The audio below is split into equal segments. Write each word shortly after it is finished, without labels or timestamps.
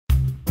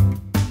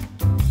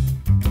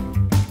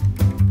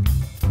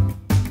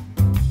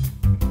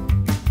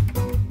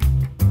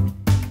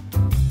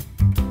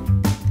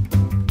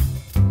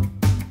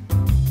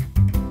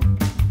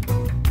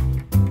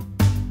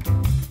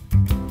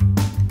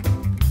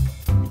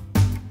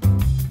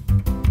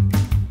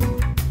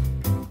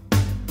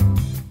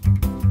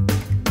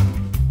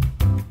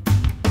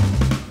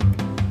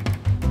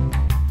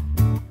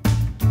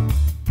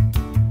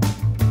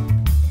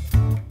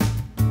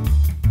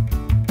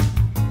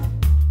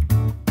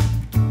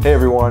Hey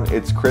everyone,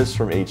 it's Chris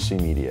from HC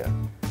Media.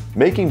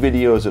 Making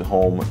videos at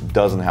home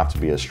doesn't have to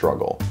be a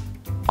struggle.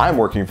 I'm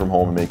working from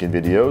home and making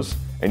videos,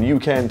 and you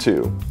can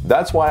too.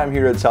 That's why I'm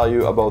here to tell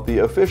you about the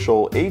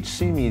official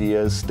HC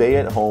Media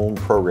Stay-at-Home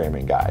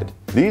Programming Guide.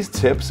 These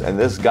tips and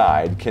this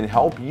guide can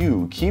help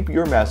you keep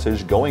your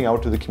message going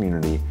out to the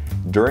community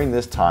during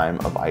this time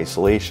of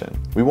isolation.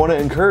 We want to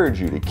encourage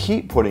you to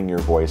keep putting your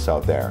voice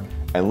out there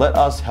and let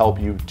us help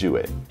you do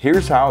it.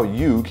 Here's how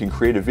you can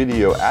create a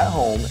video at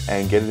home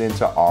and get it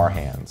into our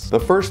hands.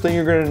 The first thing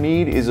you're going to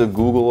need is a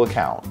Google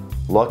account.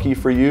 Lucky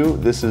for you,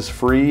 this is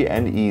free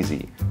and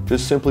easy.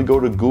 Just simply go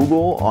to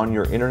Google on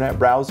your internet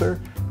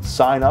browser,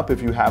 sign up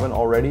if you haven't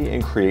already,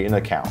 and create an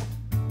account.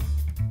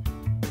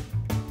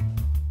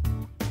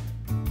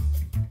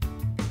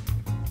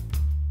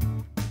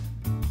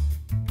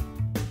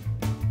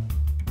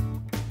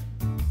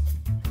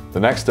 The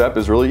next step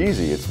is really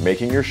easy. It's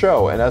making your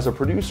show, and as a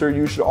producer,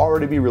 you should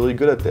already be really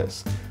good at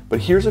this.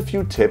 But here's a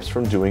few tips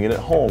from doing it at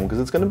home,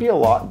 because it's going to be a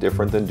lot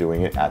different than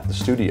doing it at the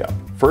studio.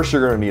 First,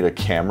 you're going to need a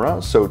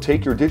camera, so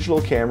take your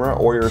digital camera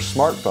or your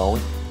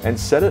smartphone and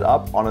set it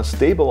up on a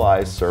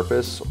stabilized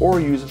surface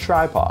or use a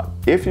tripod.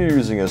 If you're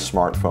using a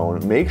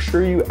smartphone, make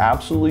sure you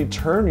absolutely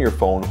turn your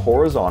phone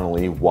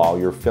horizontally while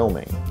you're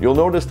filming. You'll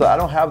notice that I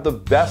don't have the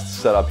best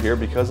setup here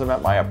because I'm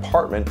at my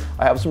apartment.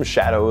 I have some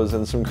shadows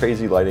and some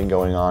crazy lighting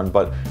going on,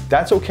 but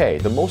that's okay.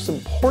 The most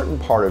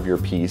important part of your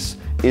piece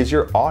is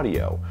your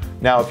audio.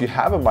 Now, if you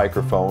have a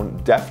microphone,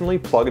 definitely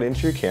plug it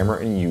into your camera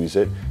and use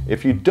it.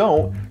 If you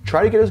don't,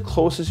 try to get as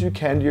close as you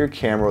can to your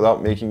camera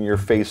without making your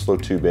face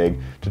look too big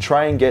to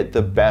try and get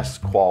the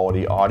best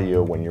quality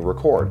audio when you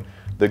record.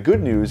 The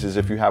good news is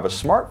if you have a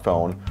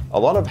smartphone, a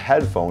lot of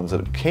headphones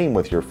that came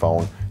with your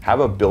phone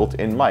have a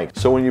built-in mic.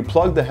 So when you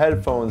plug the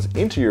headphones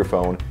into your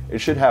phone, it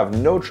should have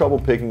no trouble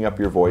picking up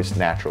your voice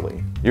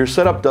naturally. Your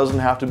setup doesn't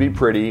have to be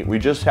pretty, we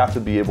just have to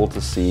be able to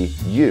see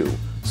you.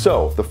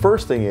 So the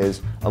first thing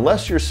is,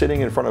 unless you're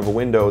sitting in front of a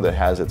window that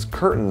has its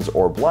curtains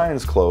or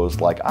blinds closed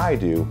like I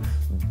do,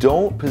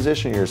 don't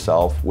position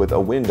yourself with a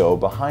window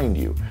behind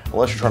you,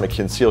 unless you're trying to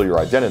conceal your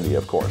identity,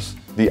 of course.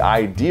 The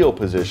ideal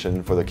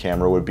position for the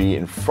camera would be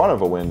in front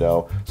of a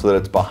window so that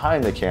it's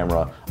behind the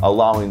camera,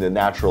 allowing the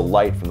natural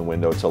light from the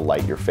window to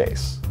light your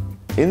face.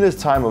 In this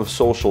time of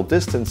social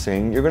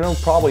distancing, you're going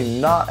to probably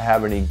not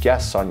have any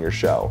guests on your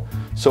show.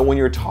 So when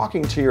you're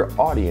talking to your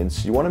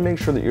audience, you want to make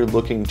sure that you're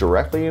looking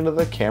directly into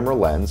the camera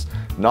lens,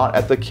 not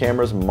at the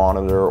camera's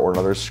monitor or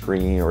another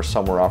screen or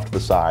somewhere off to the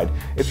side.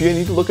 If you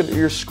need to look at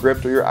your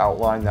script or your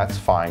outline, that's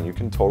fine. You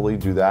can totally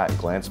do that and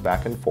glance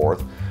back and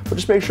forth. But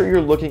just make sure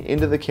you're looking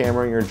into the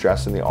camera and you're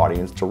addressing the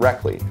audience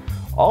directly.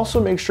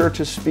 Also make sure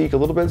to speak a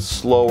little bit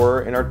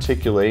slower and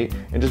articulate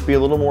and just be a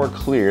little more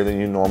clear than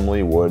you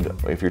normally would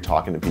if you're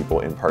talking to people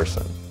in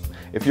person.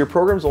 If your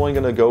program's only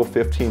going to go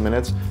 15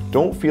 minutes,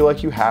 don't feel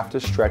like you have to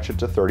stretch it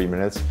to 30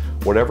 minutes.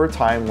 Whatever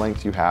time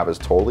length you have is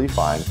totally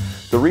fine.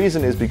 The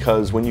reason is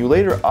because when you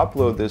later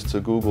upload this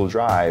to Google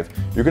Drive,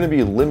 you're going to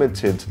be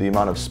limited to the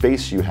amount of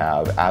space you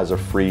have as a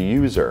free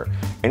user.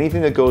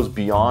 Anything that goes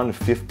beyond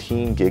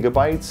 15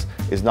 gigabytes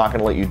is not going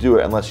to let you do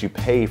it unless you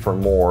pay for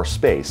more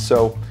space.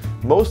 So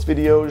most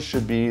videos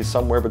should be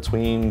somewhere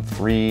between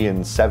 3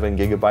 and 7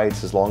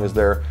 gigabytes as long as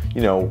they're,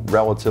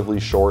 relatively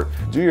short.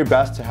 Do your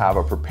best to have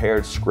a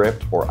prepared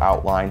script or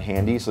outline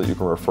handy so that you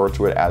can refer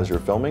to it as you're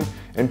filming,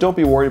 and don't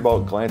be worried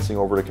about glancing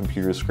over the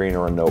computer screen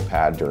or a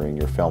notepad during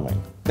your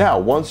filming. Now,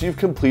 once you've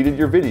completed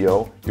your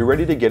video, you're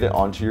ready to get it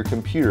onto your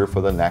computer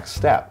for the next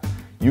step.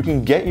 You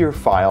can get your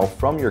file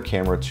from your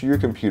camera to your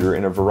computer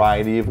in a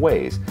variety of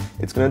ways.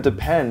 It's going to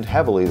depend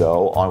heavily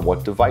though on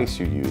what device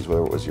you use,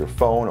 whether it was your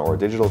phone or a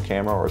digital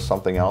camera or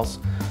something else.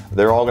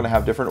 They're all going to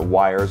have different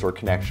wires or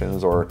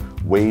connections or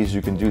ways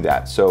you can do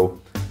that.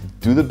 So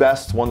do the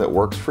best one that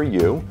works for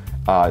you.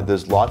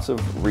 There's lots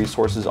of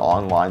resources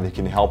online that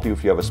can help you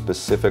if you have a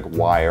specific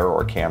wire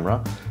or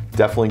camera.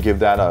 Definitely give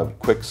that a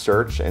quick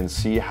search and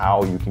see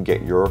how you can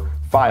get your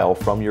file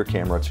from your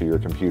camera to your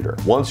computer.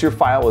 Once your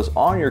file is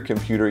on your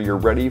computer, you're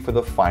ready for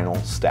the final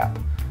step.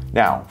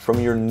 Now, from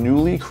your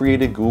newly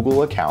created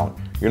Google account,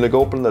 you're going to go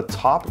open the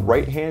top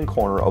right-hand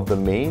corner of the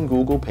main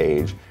Google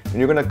page, and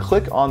you're going to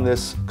click on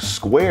this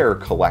square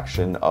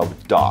collection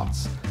of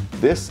dots.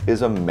 This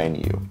is a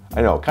menu.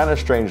 I know, kind of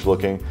strange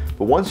looking,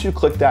 but once you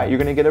click that, you're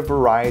going to get a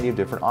variety of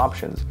different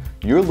options.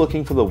 You're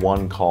looking for the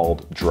one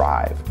called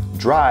Drive.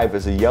 Drive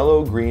is a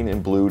yellow, green,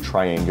 and blue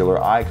triangular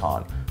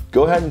icon.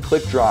 Go ahead and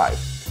click Drive.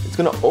 It's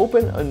going to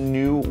open a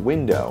new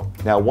window.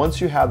 Now,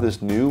 once you have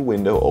this new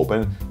window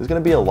open, there's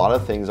going to be a lot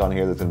of things on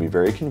here that's going to be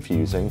very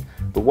confusing,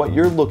 but what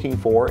you're looking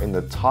for in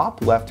the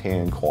top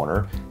left-hand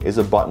corner is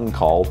a button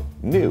called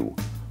New.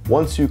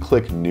 Once you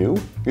click New,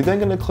 you're then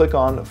going to click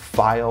on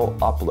File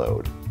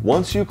Upload.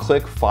 Once you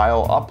click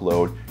File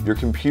Upload, your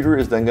computer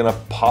is then going to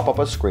pop up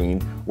a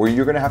screen where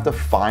you're going to have to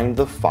find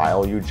the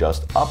file you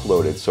just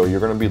uploaded. So you're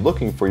going to be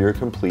looking for your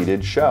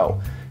completed show.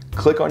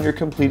 Click on your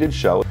completed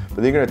show, but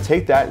then you're going to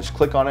take that, just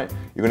click on it.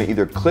 You're going to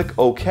either click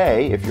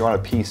OK if you're on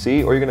a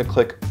PC, or you're going to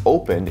click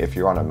Open if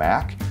you're on a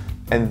Mac,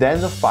 and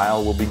then the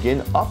file will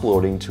begin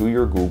uploading to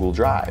your Google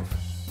Drive.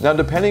 Now,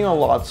 depending on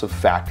lots of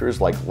factors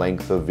like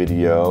length of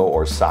video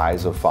or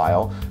size of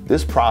file,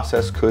 this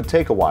process could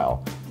take a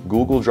while.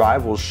 Google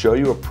Drive will show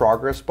you a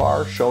progress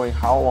bar showing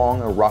how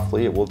long or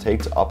roughly it will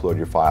take to upload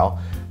your file.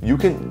 You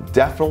can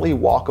definitely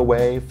walk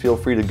away, feel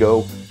free to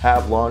go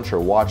have lunch or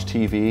watch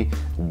TV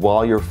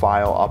while your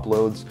file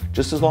uploads.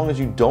 Just as long as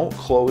you don't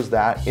close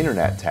that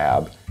internet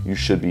tab, you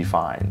should be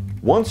fine.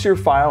 Once your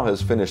file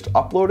has finished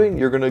uploading,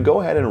 you're going to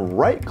go ahead and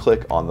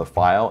right-click on the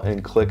file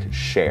and click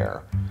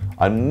Share.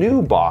 A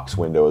new box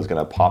window is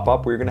going to pop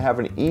up where you're going to have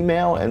an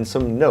email and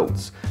some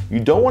notes. You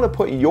don't want to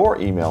put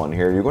your email in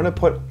here, you're going to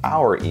put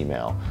our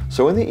email.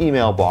 So in the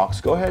email box,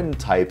 go ahead and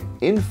type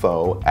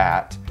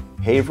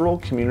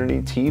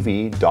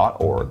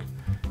info@haverhillcommunitytv.org.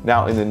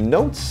 Now in the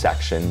notes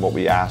section, what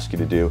we ask you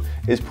to do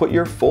is put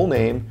your full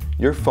name,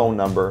 your phone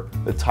number,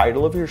 the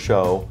title of your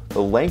show,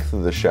 the length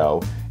of the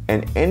show,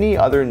 and any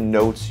other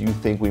notes you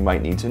think we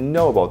might need to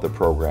know about the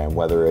program,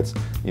 whether it's,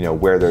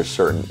 where there's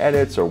certain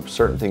edits or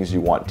certain things you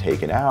want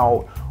taken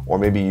out, or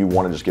maybe you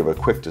want to just give a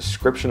quick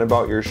description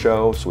about your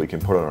show so we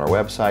can put it on our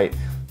website.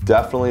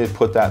 Definitely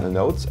put that in the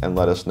notes and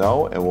let us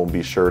know, and we'll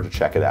be sure to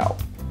check it out.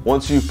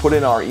 Once you've put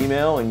in our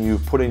email and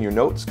you've put in your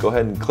notes, go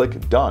ahead and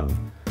click Done.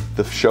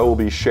 The show will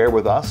be shared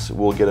with us,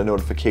 we'll get a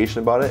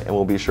notification about it, and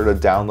we'll be sure to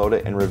download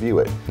it and review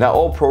it. Now,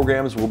 all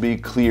programs will be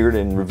cleared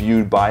and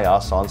reviewed by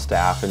us on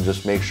staff, and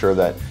just make sure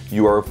that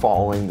you are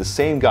following the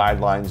same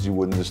guidelines you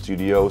would in the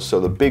studio. So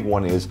the big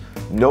one is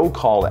no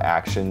call to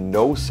action,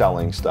 no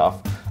selling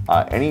stuff.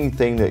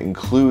 Anything that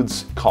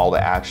includes call to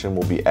action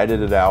will be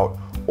edited out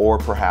or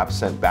perhaps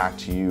sent back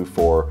to you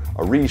for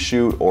a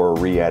reshoot or a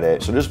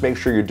re-edit. So just make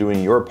sure you're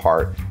doing your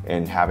part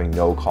and having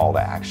no call to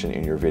action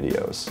in your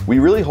videos. We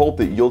really hope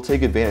that you'll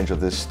take advantage of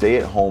this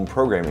stay-at-home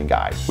programming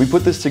guide. We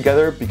put this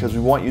together because we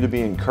want you to be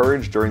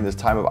encouraged during this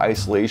time of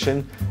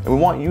isolation, and we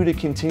want you to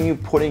continue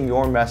putting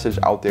your message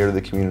out there to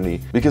the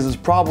community, because it's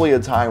probably a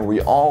time where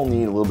we all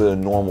need a little bit of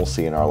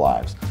normalcy in our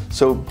lives.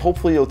 So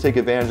hopefully you'll take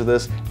advantage of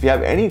this. If you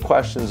have any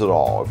questions at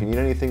all, if you need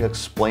anything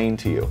explained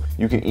to you,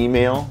 you can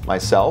email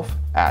myself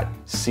at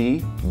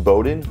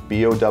cbowden,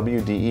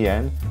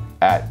 B-O-W-D-E-N,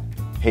 at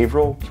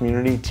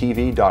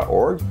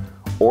haverhillcommunitytv.org,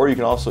 or you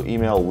can also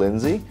email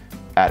Lindsay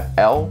at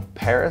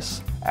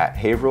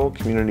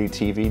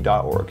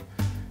lparis@haverhillcommunitytv.org.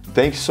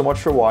 Thanks so much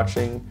for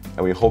watching,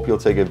 and we hope you'll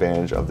take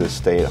advantage of this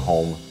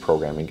stay-at-home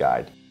programming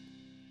guide.